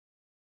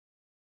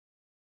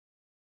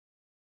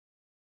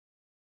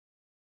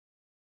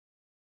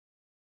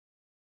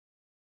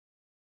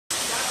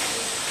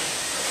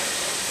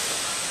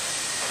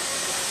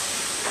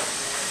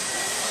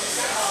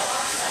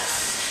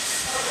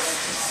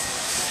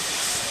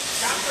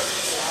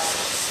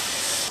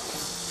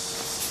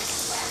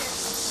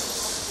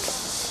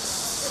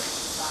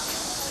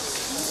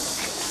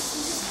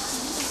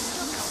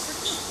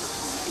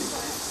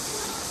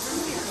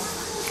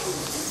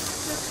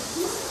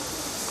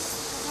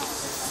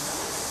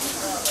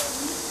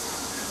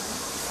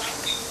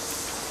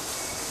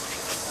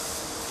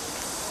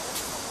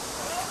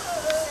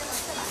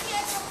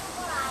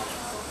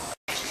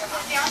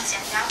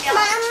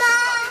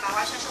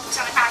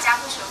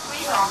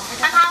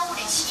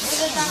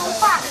琴书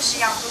画的式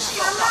样都是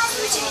有的，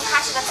因为其实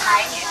她是个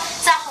才女，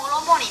在《红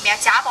楼梦》里面，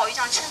贾宝玉这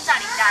样称赞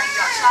林黛玉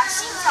啊，说她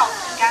心窍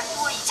不应该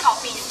多一窍，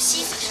必定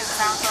惜子胜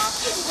三分。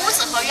五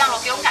子和院落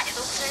给我们感觉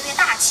都特别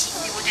大气，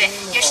对不对？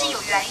也是有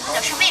原因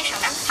的，是为什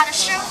么呀？她的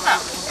身份，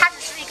她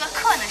只是一个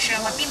客人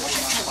身份，并不是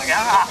主人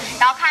啊。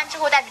然后看之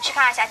后带你们去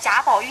看一下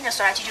贾宝玉的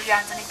所在地，就这样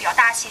子，那比较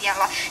大气一点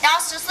了。然后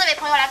14位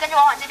朋友来跟着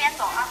我往这边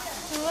走啊。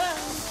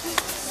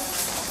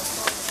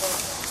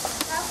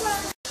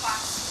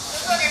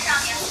坐在上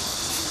面，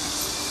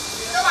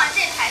都往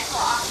这排坐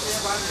啊，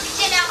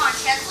尽量往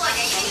前坐一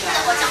点，因为你们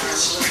我讲的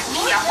清楚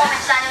一点，后面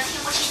自然就听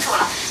不清楚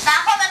了。来，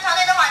后面团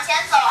队都往前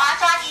走啊，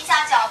抓紧一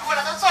下脚步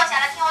了，都坐下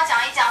来听我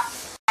讲一讲。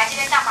来这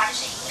边干嘛？就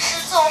是吟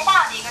诗作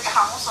画的一个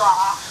场所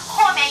啊。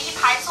后面一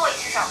排座椅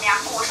是什么呀？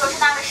古时候称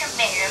它为是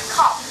美人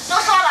靠。都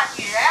说了，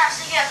女人啊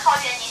是越靠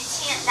越年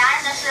轻，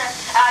男人呢是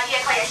越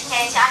靠也是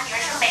年轻，女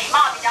人是美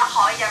貌比较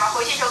好一点嘛。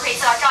回去的时候可以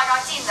自个照照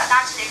镜子，当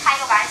然只得开一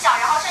个玩笑，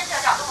然后顺着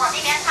角度往那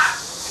边看。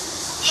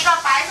一个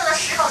白色的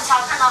石头桥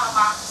看到了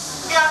吗？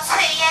这叫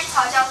翠烟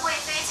桥，叫贵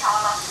妃桥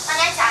了。当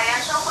年贾元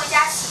春回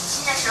家省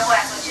亲的时候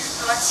呀，就去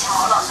择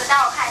桥了。所以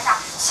大家看一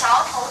下，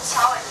桥头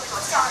桥尾都有一种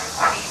象征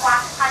葵花，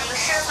它的一个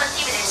身份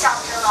地位的象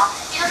征了。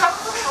也就是说，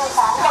古时候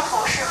皇后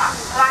头饰嘛，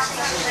葵花是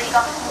一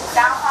个牡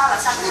丹花了，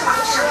象征什么？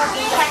是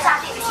普天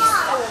下这个意思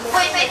了。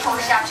贵妃头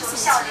饰啊，就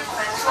孝敬回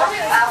说，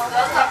格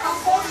格跟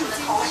公主的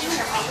头饰就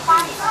是梅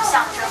花的一种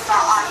象征了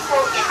啊。以后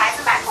给孩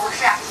子买头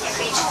饰啊，也可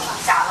以注意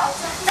一下了。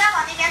再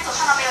往那边走，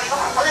看到没有？一个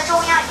湖的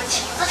中央有个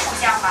亭子出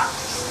现了。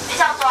这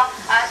叫做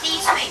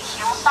滴翠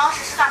亭，当时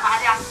是干嘛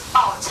的呀？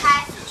宝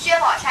钗、薛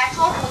宝钗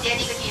捉蝴蝶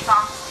的一个地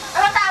方。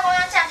那么大观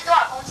园占地多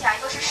少公顷啊？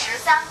一个是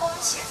13公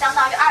顷，相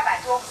当于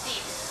200多亩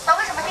地。那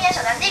为什么偏偏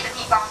选在那个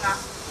地方呢？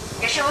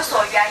也是有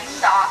所原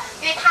因的啊，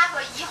因为它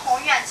和怡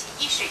红院仅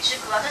一水之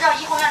隔。都知道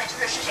怡红院里住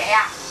的是谁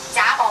呀？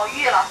贾宝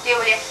玉了，对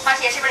不对？当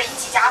时也是为了引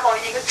起贾宝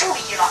玉的一个注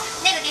意了。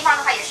那个地方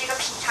的话，也是一个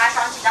品茶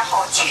赏景的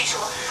好去处。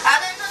而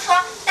跟人说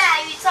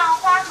黛玉葬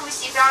花竹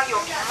席非常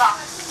有名了。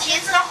亭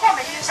子的后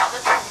面就是小的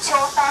土丘，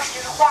当时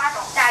就是花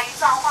种黛玉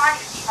葬花这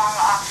个地方了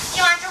啊。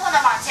听完之后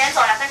呢，往前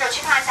走来，跟着我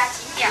去看一下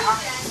景点啊。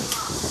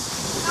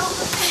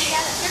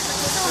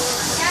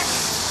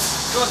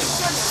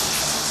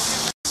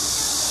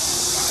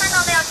看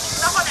到没有？亭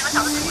子的后面有个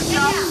小的土丘，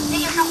那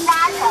就是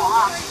花种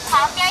啊。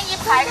旁边一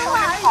排树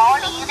是桃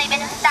林，那边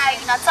就是黛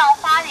玉呢葬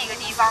花的一个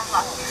地方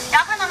了。然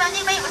后看到没有？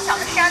那边有个小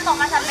的山洞，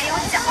刚才没有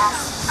讲，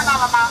看到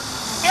了吗？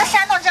这个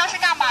山洞知道是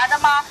干嘛的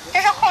吗？这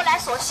是后来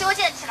所修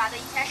建起来的，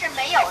以前是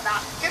没有的，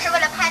就是为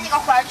了拍那个《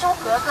还珠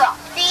格格》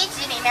第1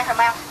集里面什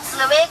么呀？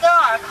紫薇跟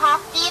尔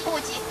康第一部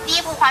《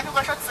还珠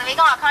格格》说紫薇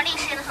跟尔康立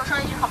誓言的时候说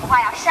了一句什么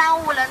话呀？山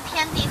无棱，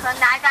天地合，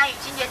乃敢与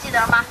君绝，记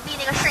得吗？立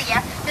那个誓言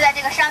就在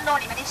这个山洞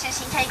里面，那是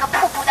形成一个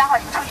瀑布，待会儿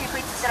你们出去可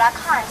以仔细来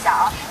看一下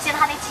啊。现在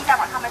他那鸡在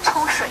往上面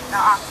抽水呢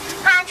啊。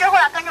看完之后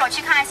呢，跟着我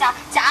去看一下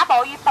贾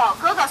宝玉宝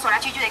哥哥所来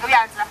居住的一个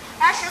院子。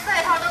来，14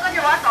位朋友都跟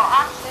着我走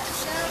啊。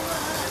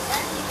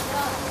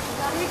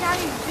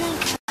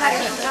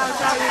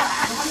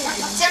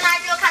进来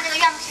之后看这个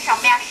院子是什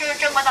么呀？是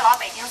中国的老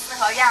北京四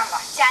合院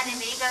了。家里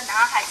的一个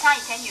男孩，像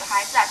以前女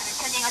孩子啊，只能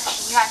参建一个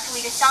庭院，住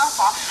一个厢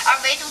房，而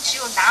唯独只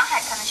有男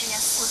孩才能修建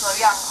四合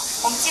院了。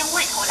我们进屋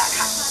里头来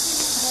看。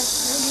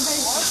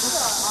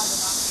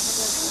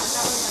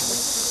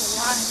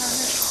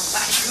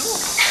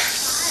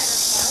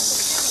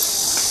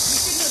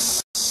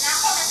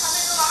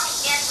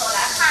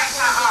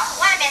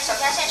首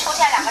先先出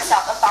现2个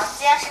小的房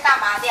间，是干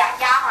嘛的呀？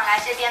丫鬟来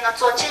这边呢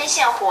做针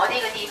线活的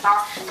一个地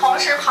方，同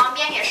时旁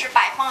边也是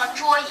摆放了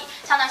桌椅，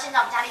相当于现在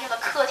我们家里用的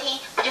客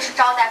厅，不就是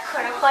招待客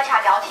人喝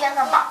茶聊天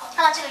的嘛？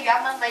看到这个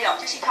园门没有？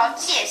这是一条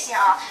界限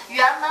啊，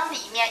园门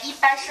里面一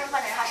般身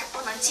份的人他是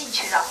不能进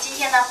去的。今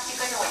天呢，就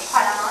跟着我一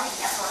块来往里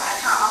面走来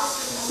看啊。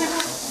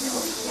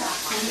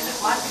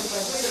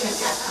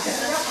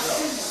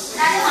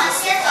来，往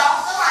前走，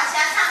都往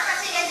前看看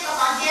这边这个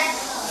房间。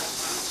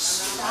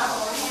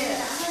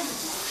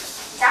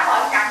贾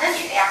宝玉男的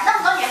女的呀？那么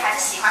多女孩子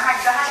喜欢他，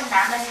你说他是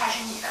男的还是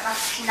女的呢？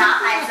是男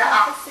孩子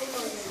啊。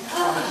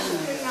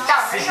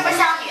长得是不是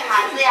像女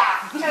孩子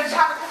呀？就是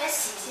穿的特别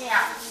喜庆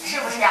呀，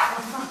是不是呀？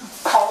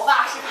头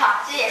发是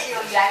吧？这也是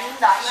有原因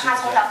的，因为他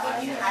从小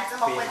跟女孩子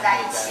们混在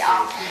一起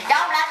啊。然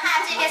后我们来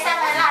看这边3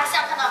排蜡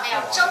像，看到没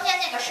有？中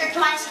间那个身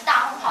穿一袭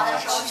大红袍的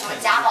是我们主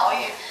人贾宝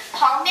玉，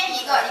旁边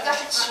一个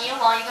是晴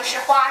雯，一个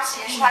是花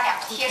琴，是他2个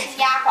贴身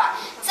丫鬟。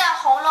在《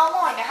红楼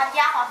梦》里面，他的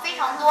丫鬟非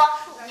常多，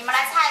你们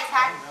来猜一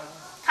猜。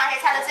看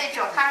谁猜的最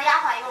准？看丫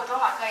鬟一共有多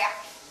少个呀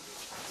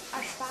？28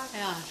个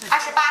呀。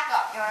28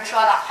个，有人说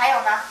了。还有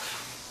呢？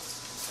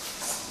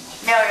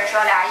没有人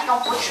说了，一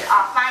共不止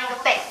啊，翻一个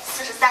倍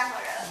，43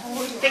个人，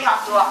非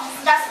常多。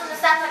那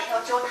43个里头，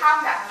只有他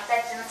们2个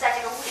只能在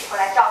这个屋里头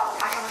来照顾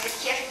他，什么是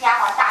贴身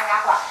丫鬟、大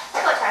丫鬟？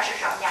特权是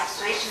什么呀？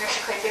随时呢是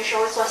可以被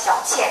收为做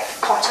小妾，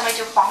统称为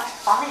就房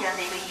里人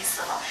的一个意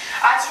思了。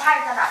而其他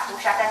人在哪服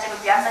侍啊？在这个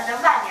园门的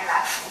外面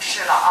来服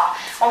侍了啊。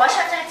我们顺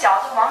这个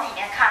角度往里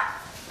面看。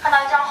看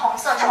到一张红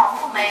色床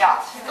铺没有？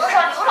都说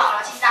刘姥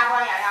姥进大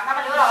观园了，那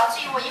么刘姥姥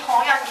醉卧怡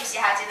红院这个戏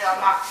还记得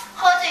吗？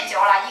喝醉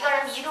酒了，一个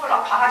人迷路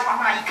了，跑到床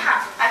上一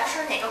看，哎，这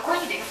是哪个闺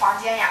女的一个房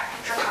间呀？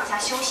说躺下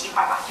休息一会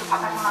儿吧，就跑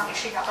到床上给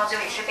睡着，到最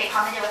后也是被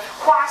旁边这位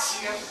花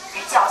袭人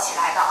给叫起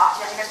来的啊，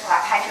就在这边出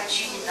来拍摄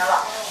取景的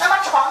了。那么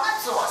床的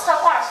左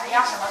侧挂了什么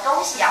样什么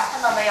东西呀？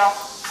看到没有？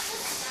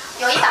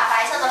有一把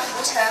白色的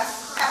拂尘。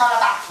看到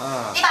了吧？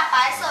一把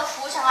白色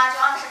拂尘啊，就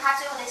暗示他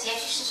最后的结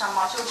局是什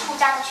么？就是出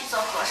家的去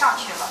做和尚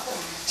去了。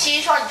其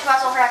实说你出家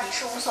做和尚，你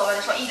是无所谓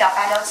的，说一了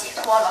百了解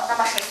脱了，那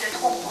么谁最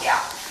痛苦呀？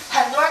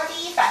很多人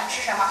第一反应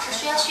是什么？是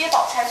薛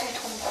宝钗最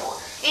痛苦，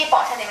因为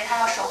宝钗认为她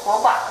要守活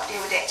寡了，对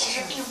不对？其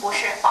实并不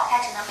是，宝钗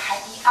只能排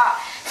第二，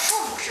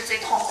父母是最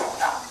痛苦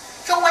的。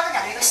中国人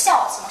讲究一个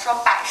孝字嘛，说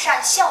百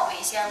善孝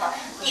为先了。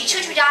你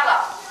出家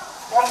了。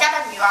我们家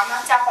的女儿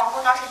呢，在皇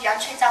宫当时元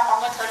春在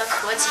皇宫得了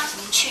咳疾，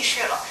已经去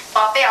世了。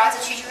宝贝儿子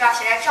去世，让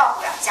谁来照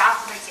顾呀？贾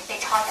府呢已经被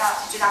抄家了，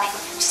是最大的一个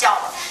不孝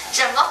了。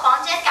整个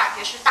房间感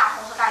觉是大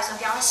红色大绿色，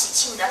非常喜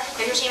庆的，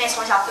也就是因为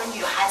从小跟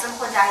女孩子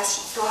混在一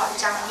起，多少就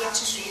这样的胭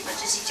脂水粉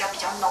之气就比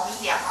较浓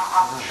一点了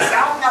啊。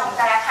然后呢，我们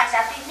再来看一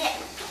下对面，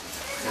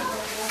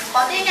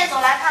往对面走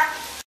来看，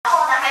然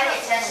后呢还有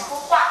眼前是幅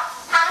画，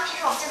它跟平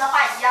时我们见的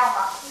画一样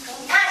吗？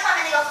你看上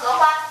面那个荷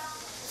花，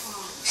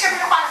是不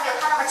是画的没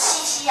有它那么清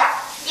晰呀？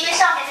因为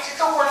上面这是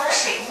中国人的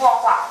水墨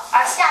画，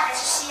而下面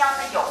是西洋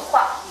的油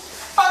画，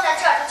放在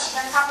这儿就体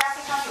现出他们家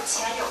非常有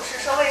钱有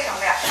势。说为什么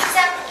呀？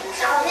在古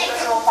时候那个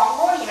时候，皇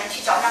宫里面去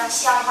找这样的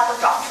西洋油画都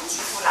找不出几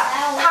幅来，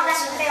他们家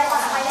就是非要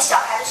放在一个小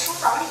孩的书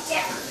房里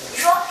面。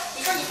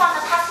你说你放在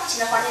他父亲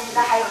的房间，觉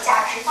得还有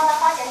价值；放在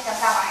花钱里面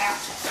干嘛呀？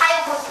他又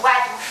不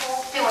爱读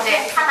书，对不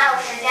对？他哪有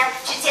时间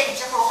去见你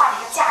这幅画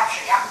的一个价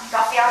值呀？然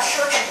后非常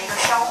奢侈的一个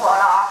生活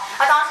了啊！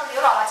而当时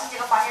刘姥姥进这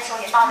个房间的时候，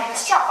也闹了一个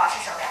笑话，是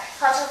什么呀？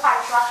看到这个画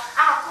就说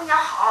啊，姑娘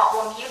好，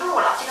我迷路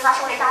了，就跟他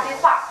说了一大堆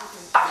话，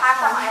把他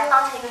干嘛呀？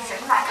当成一个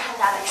人来看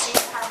待了，也是因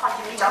为他的画就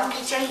比较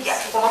逼真一点，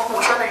我们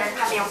古时候的人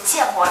他没有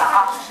见过了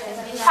啊。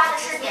画的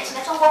是典型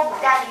的中国古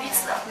代女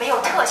子，没有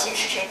特写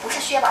是谁？不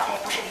是薛宝钗，也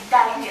不是林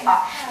黛玉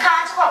啊。看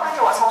完之后，跟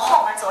着我从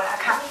后门走来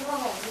看。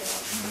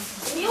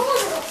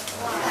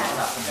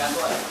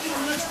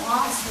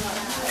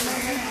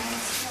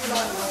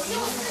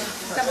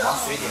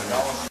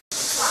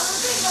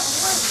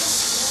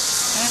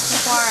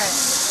花儿。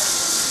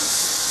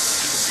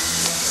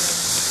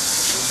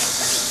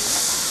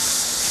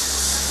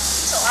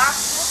走啊！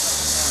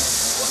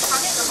我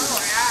旁边怎么有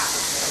人啊？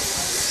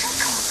真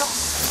冲动！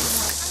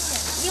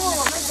因为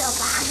我们只有8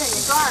个人。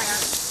多少人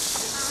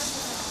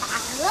8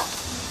个。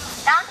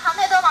然后堂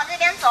队都往这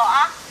边走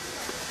啊！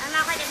妈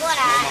妈，快点过来。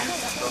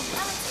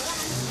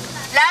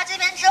来到这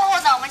边之后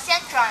呢，我们先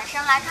转身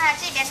来看看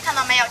这边，看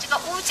到没有？这个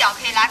屋角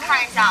可以来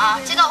看一下啊。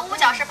这个屋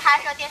角是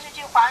拍摄电视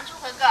剧《还珠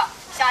格格》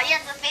小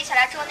燕子飞起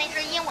来捉那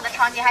只鹦鹉的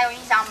场景，还有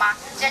印象吗？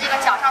就这个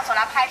角上所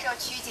来拍摄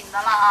取景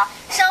的了啊。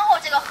身后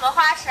这个荷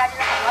花池啊，就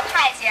是很多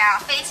太监啊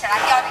飞起来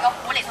掉这个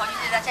湖里头，就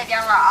在这边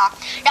了啊。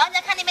然后你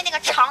再看那边那个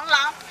长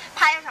廊，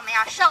拍摄什么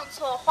呀？上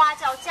错花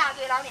轿嫁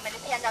对郎里面的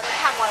片段都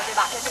看过了对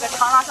吧？就这个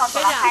长廊上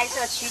所来拍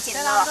摄取景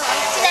的了。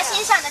现在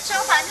新上的《甄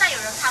嬛传》有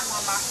人看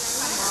过吗？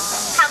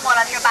看过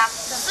了是吧？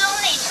孙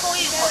俪出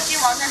狱果郡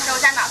王的时候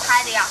在哪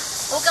拍的呀？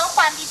吴根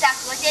浣碧在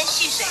河间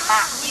蓄水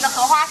嘛，一个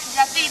荷花池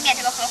在对面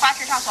这个荷花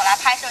池上所来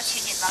拍摄取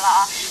景的了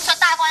啊。说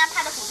大观园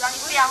拍的古装就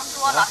非常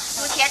多了，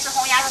如铁齿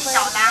红牙纪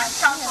晓岚、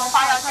上错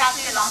花轿嫁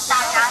对郎、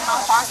大宅门、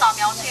黄嫂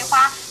苗翠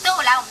花都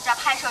有来我们这儿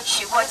拍摄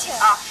取过景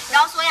啊。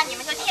然后所以啊，你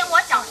们就听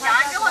我讲，讲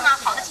完之后呢，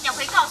好的景点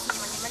会告诉你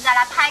们，你们再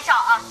来拍照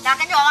啊。然后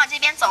跟着我往这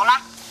边走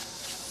了。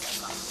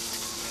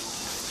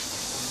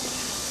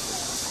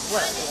这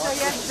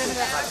也是那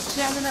个，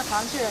虽然跟那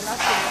放去，那是。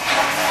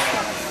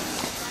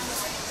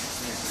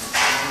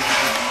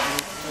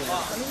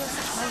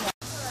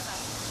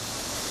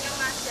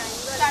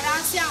照张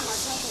相嘛，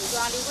从古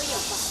装留个影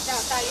嘛，这样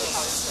待遇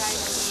好，待遇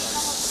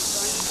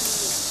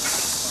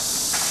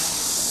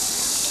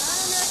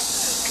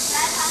来，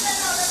咱们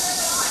绕着这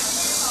个往这边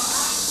走啊。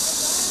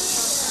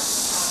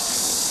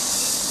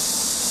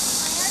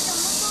哎呀，怎么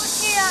出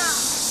去啊？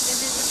这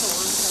是走了，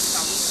找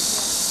不出去。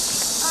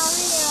哎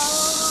呀，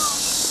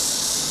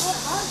我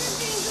好像这个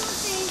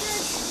直去了，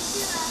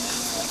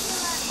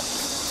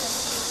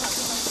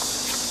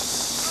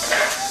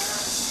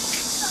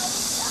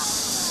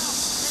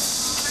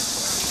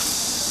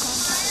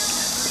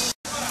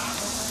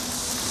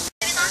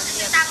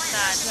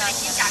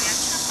贾元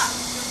春嘛，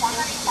皇上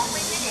那个皇贵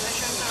妃的一个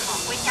身份嘛，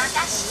回娘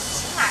家省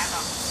亲来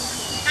了。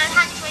但是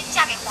她你说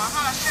嫁给皇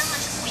上的身份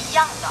是不一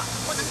样的，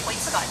不能回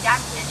自个儿家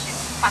里面去。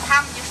把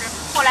他们就是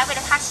后来为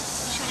了她修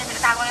建这个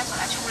大观园所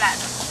来出来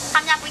的。他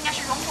们家不应该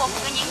是荣国府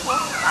跟宁国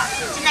府嘛？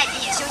现在已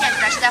经也修建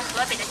出来，是在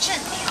河北的镇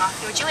定啊。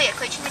有机会也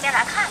可以去那边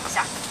来看一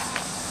下。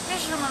这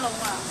是什么龙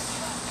啊？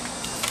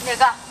哪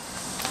个？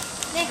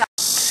那个。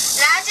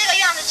来这个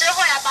院子之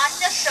后呀，把你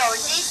的手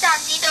机、相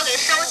机都给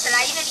收起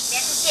来，因为里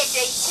面是谢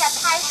绝一切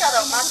拍摄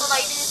的，我们要做到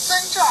一定的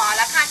尊重啊。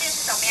来看这个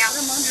是什么呀？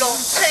栊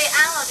翠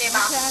庵了，对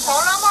吧？《红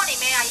楼梦》里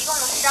面呀，一共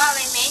有12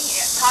位美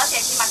女，曹雪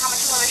芹把她们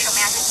称为什么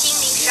呀？是金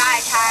陵12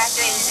钗，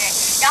对对对。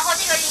然后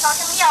这个地方是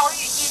妙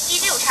玉第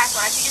6钗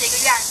所来居住的一个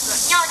院子。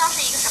妙玉当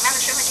时以一个什么样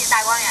的身份进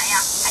大观园呀？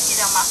还记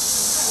得吗？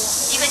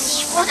一个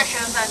尼姑的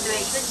身份，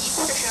对，一个尼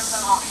姑的身份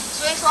哦。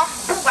所以说，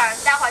不管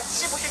待会儿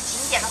是不是景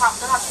点的话，我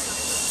们都要对这个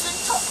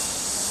尊重，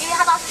因为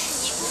她当时是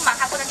尼姑嘛，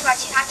她不能住在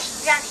其他庭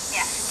院里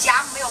面，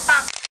贾母没有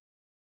办法。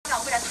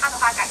为了他的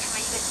话，改成了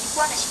一个尼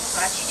姑的行所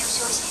来居住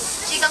休息。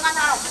其实刚刚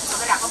当然我们走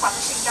的2个馆都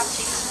是一样的，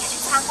是一个景点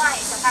去参观一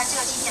下。但这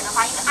个景点的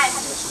话，因为碍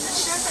他这个主人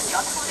身份比较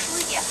特殊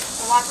一点，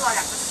我们要做到2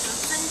个字，就是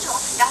尊重。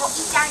然后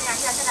一家人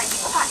现在站在一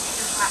块，就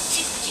是什么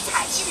祭祖祭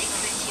彩祭的一个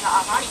问题了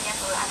啊。往里面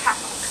走来看，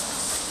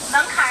门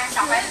槛人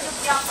小孩子就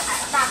不要踩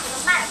了，大哥都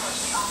迈过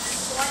去啊。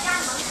我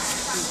家门槛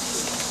上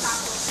大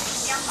哥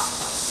肩膀。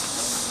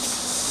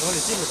往里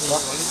进不去，往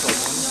里走，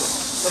往里走。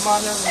怎么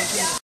呢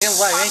？5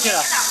万元去了。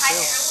还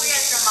食物认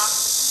识吗？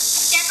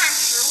先看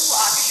食物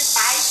啊，这是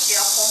白雪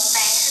红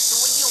梅，是独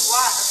一无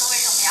二的。说为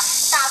什么呀？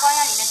大观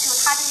园里面只有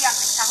它这个样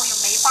子才会有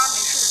梅花梅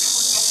树的出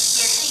现，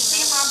也是以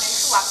梅花梅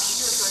树啊比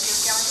喻出了这个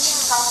非常清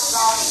高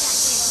高的一个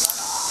性格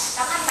的啊。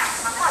然后它满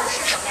墙画的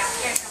是什么呀？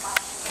认识吗？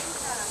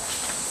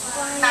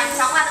满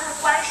墙画的是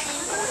观世音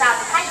菩萨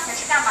的，它以前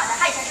是干嘛的？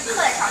它以前是刻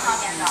在墙上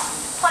面的，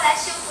后来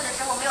修复的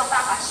时候没有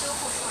办法修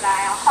复出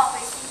来啊，耗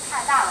费心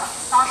太大了，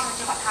当时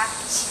就把它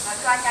请了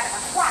专家给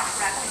它画出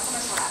来，供我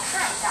们所来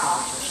看一下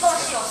啊。一共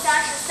是有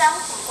33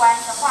幅观音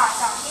的画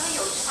像，因为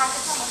有一句话是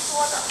这么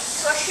说的，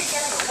说世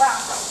间呢有万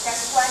种，但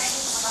是观世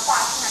音菩萨的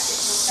画像呢却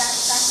只有33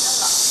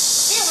尊了。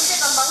进入这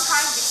个门槛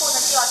以后呢，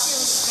就要进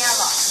入里面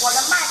了。我的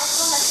麦克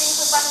风的声音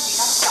会关的比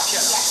较小一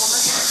点，我们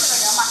14个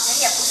人嘛，人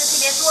也不是特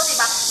别多，对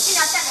吧？尽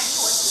量站得离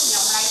我近一点，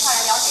我们来一块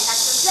来了解一下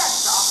这个院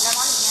子啊，来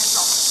往里面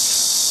走。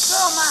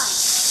哥们。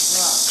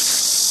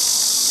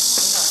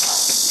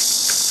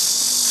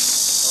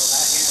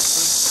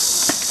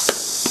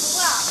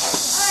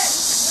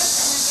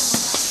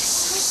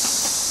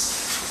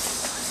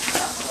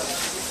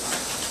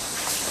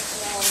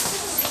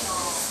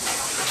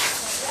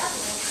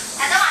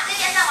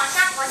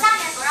往下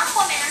面走，让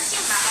后面人进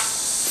来啊！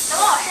等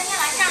我身边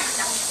来站一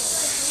下。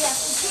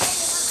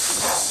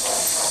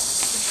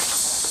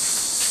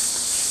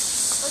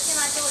都进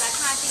来之后来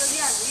看看这个院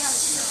子，院子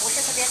其实不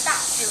是特别大，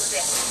对不对？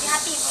因为它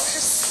并不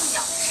是寺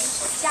庙，是一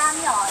所家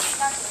庙而已。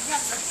但是院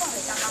子的氛围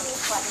相当不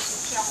错，就是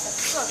非常红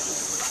色为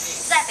主的。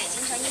在北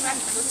京城，应该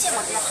你们都见过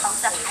这些红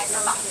色牌子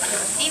吧？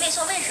因为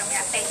说为什么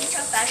呀？北京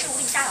城凡是无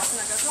理大小寺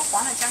庙，就是跟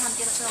皇上加上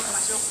边的这种什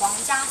么，就是皇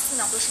家寺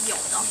庙都是有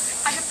的。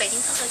它是北京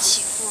特色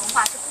起伏文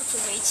化，是不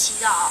足为奇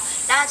的啊。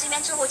来到这边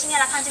之后，今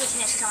天来看这个景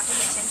点是什么？就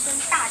眼前这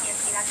大殿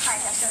可以来看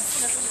一下，这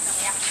4个字是什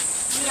么呀？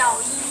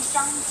妙音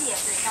相借，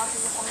对，当时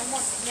是《红楼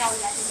梦》里的妙玉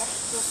来这边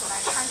就所来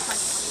参传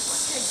里头的一所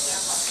正言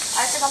了。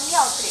而这个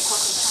妙字里头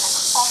可以看到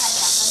包含2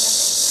个人的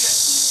名字，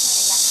第一是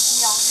谁呀？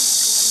妙玉，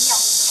这个妙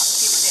字了，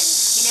对不对？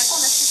里面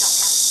供的是什么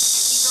呀？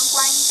一尊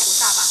观音菩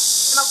萨吧。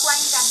那么观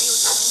音在没有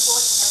成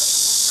国前的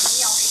什么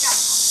妙善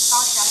嘛？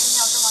当时啊是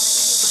妙真王的第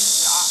6个女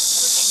儿，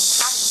就给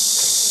她的名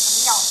字是一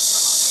个妙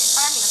字了。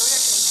当然你们都认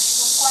识里面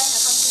是用观音的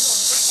分析，我们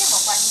都见过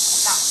观音菩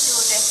萨，对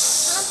不对？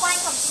那么观音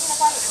跟我们今天的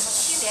观音有什么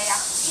区别呀？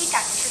第一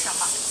感觉是什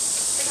么？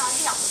非常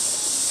亮。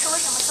是为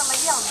什么这么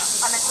亮呢？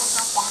它们做成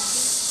黄金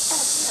镀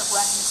金的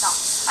观音像，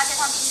而且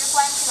它们平时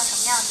观音是个什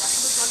么样子？是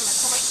不是手里面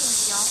托个净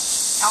瓶，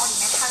然后里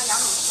面插个杨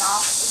柳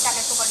条，下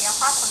面做个莲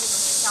花头那种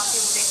形象，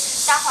对不对？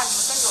待会儿你们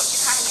跟着我去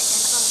看看眼前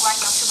这尊观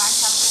音是完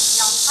全不一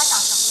样的。它长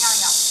什么样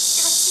呀？这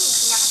个净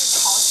瓶呀，它是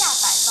朝下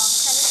摆放的，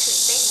像个水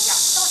杯一样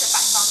倒着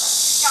摆放的，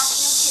让瓶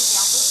中净水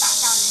呀都洒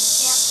向人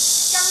间。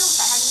将入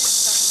洒向人间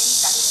的什么意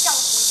思啊？就降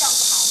福降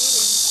财的一个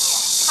意思。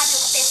它这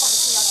个背后的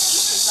是叫提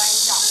水观音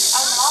像，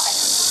而我们老百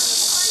姓就是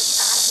什么？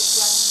打水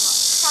观音了。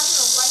像这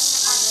种观音的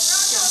话呢，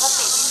整个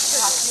北京市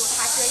啊只有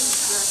它这一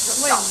尊，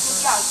少数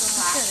第2尊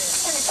来，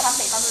甚至全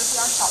北方都是非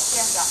常少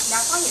见的。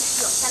南方也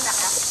是有，现在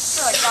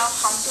浙江、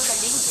杭州的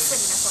灵隐寺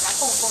里面所来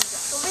供着。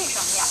说为什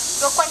么呀？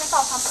说关键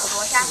道场普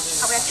陀山，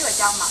它不在浙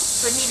江嘛，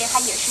所以那边它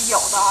也是有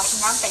的啊，是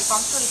南北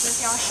方这已经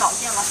非常少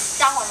见了。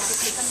待会儿我就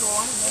可以跟着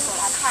往里面走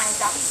来看一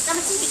下。那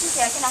么进去之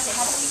前，先了解一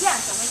下这个院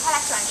子，我们一块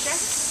来转身，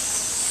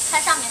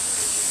看上面。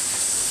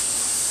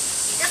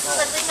这4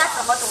个字应该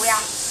怎么读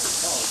呀？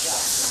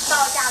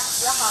道驾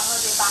慈航了，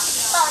对吧？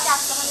道驾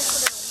慈航这4个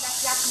字，我们在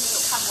其他地方有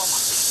看过吗？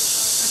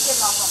有见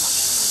到过吗？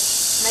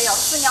没有，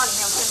寺庙里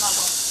面有见到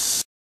过。